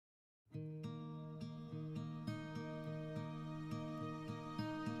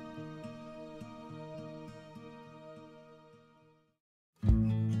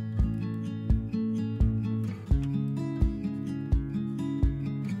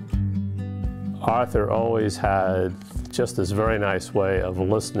Arthur always had just this very nice way of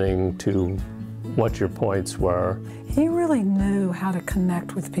listening to what your points were. He really knew how to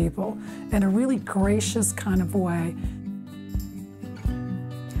connect with people in a really gracious kind of way.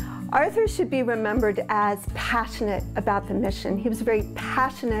 Arthur should be remembered as passionate about the mission. He was very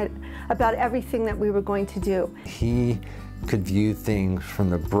passionate about everything that we were going to do. He could view things from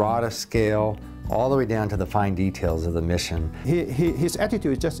the broadest scale all the way down to the fine details of the mission. His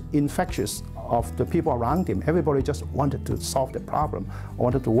attitude is just infectious of the people around him. Everybody just wanted to solve the problem,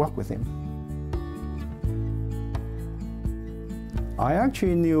 wanted to work with him. I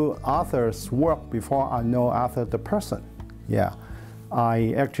actually knew Arthur's work before I know Arthur the person. Yeah,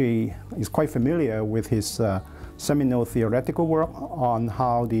 I actually is quite familiar with his seminal theoretical work on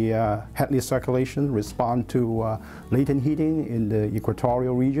how the Hadley circulation respond to latent heating in the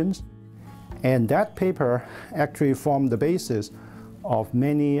equatorial regions. And that paper actually formed the basis of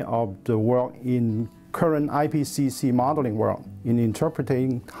many of the work in current IPCC modeling work in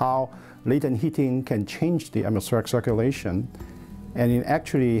interpreting how latent heating can change the atmospheric circulation. And it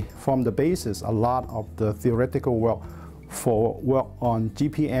actually formed the basis a lot of the theoretical work for work on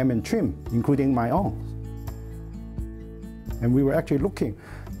GPM and TRIM, including my own. And we were actually looking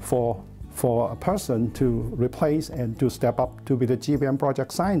for a person to replace and to step up to be the GPM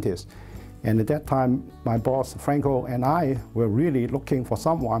project scientist. And at that time, my boss, Franco, and I were really looking for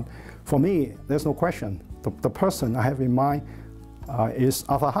someone. For me, there's no question. The person I have in mind is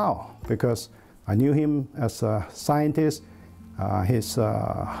Arthur Howe, because I knew him as a scientist, his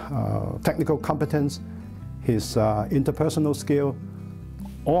technical competence, his interpersonal skill,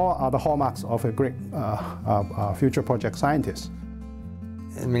 all are the hallmarks of a great future project scientist.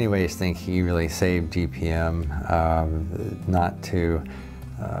 In many ways, I think he really saved GPM, not to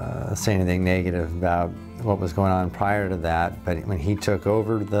say anything negative about what was going on prior to that, but when he took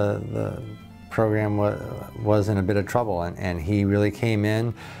over, the program was in a bit of trouble, and he really came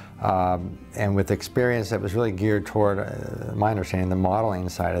in and with experience that was really geared toward, my understanding, the modeling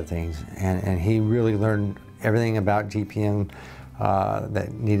side of things, and he really learned everything about GPM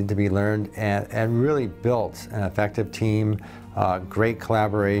that needed to be learned, and really built an effective team, great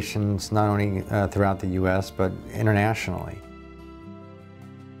collaborations, not only throughout the US, but internationally.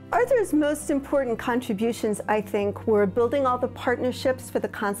 Arthur's most important contributions, I think, were building all the partnerships for the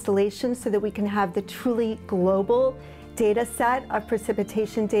constellation so that we can have the truly global data set of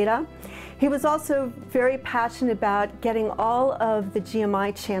precipitation data. He was also very passionate about getting all of the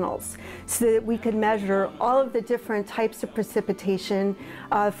GMI channels so that we could measure all of the different types of precipitation,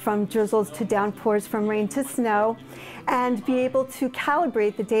 from drizzles to downpours, from rain to snow, and be able to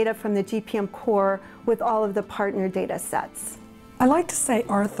calibrate the data from the GPM core with all of the partner data sets. I like to say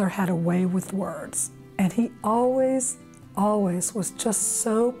Arthur had a way with words, and he always was just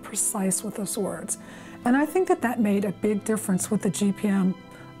so precise with his words. And I think that made a big difference with the GPM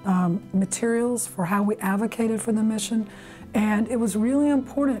materials for how we advocated for the mission. And it was really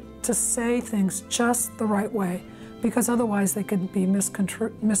important to say things just the right way, because otherwise they could be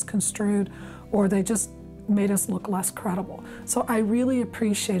misconstrued, or they just made us look less credible. So I really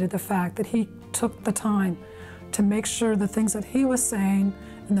appreciated the fact that he took the time to make sure the things that he was saying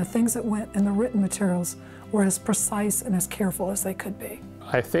and the things that went in the written materials were as precise and as careful as they could be.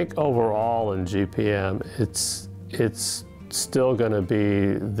 I think overall in GPM, it's still going to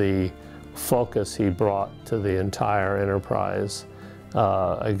be the focus he brought to the entire enterprise.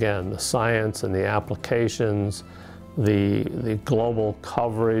 Again, the science and the applications, the global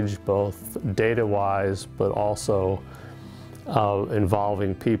coverage, both data-wise, but also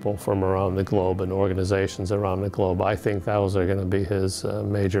involving people from around the globe and organizations around the globe. I think those are going to be his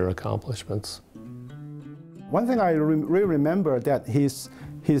major accomplishments. One thing I really remember that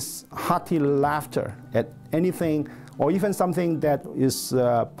his hearty laughter at anything, or even something that is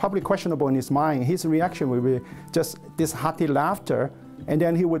probably questionable in his mind, his reaction would be just this hearty laughter, and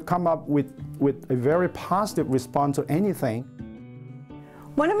then he would come up with a very positive response to anything.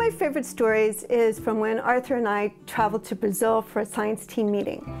 One of my favorite stories is from when Arthur and I traveled to Brazil for a science team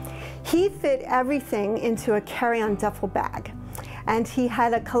meeting. He fit everything into a carry-on duffel bag, and he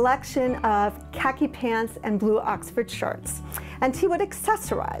had a collection of khaki pants and blue Oxford shirts, and he would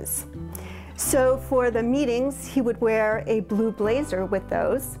accessorize. So for the meetings, he would wear a blue blazer with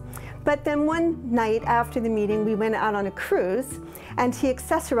those. But then one night after the meeting, we went out on a cruise, and he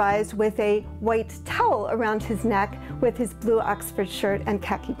accessorized with a white towel around his neck with his blue Oxford shirt and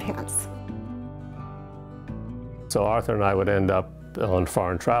khaki pants. So Arthur and I would end up on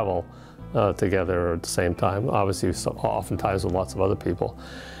foreign travel together at the same time, obviously oftentimes with lots of other people.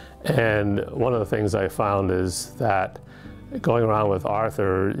 And one of the things I found is that going around with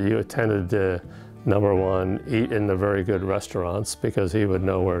Arthur, you tended to, number one, eat in the very good restaurants because he would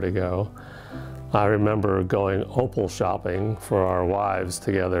know where to go. I remember going opal shopping for our wives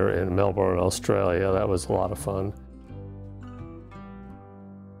together in Melbourne, Australia. That was a lot of fun.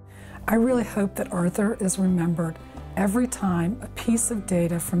 I really hope that Arthur is remembered every time a piece of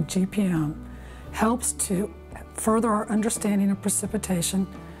data from GPM helps to further our understanding of precipitation,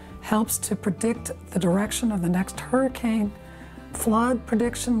 helps to predict the direction of the next hurricane, flood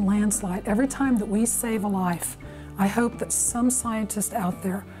prediction, landslide. Every time that we save a life, I hope that some scientist out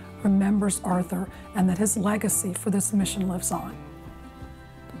there remembers Arthur and that his legacy for this mission lives on.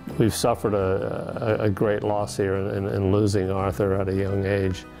 We've suffered a great loss here in losing Arthur at a young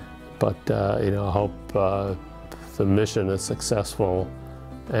age, but you know, I hope the mission is successful,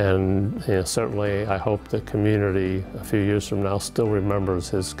 and you know, certainly I hope the community a few years from now still remembers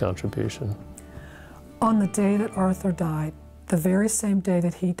his contribution. On the day that Arthur died, the very same day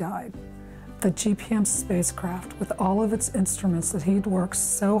that he died, the GPM spacecraft, with all of its instruments that he'd worked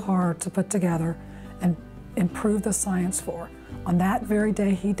so hard to put together and improve the science for, on that very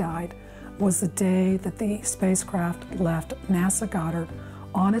day he died, was the day that the spacecraft left NASA Goddard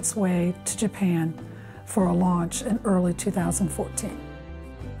on its way to Japan for a launch in early 2014.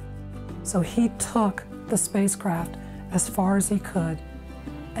 So he took the spacecraft as far as he could,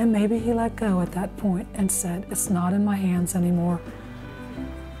 and maybe he let go at that point and said, it's not in my hands anymore.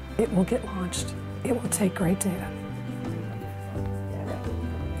 It will get launched. It will take great data.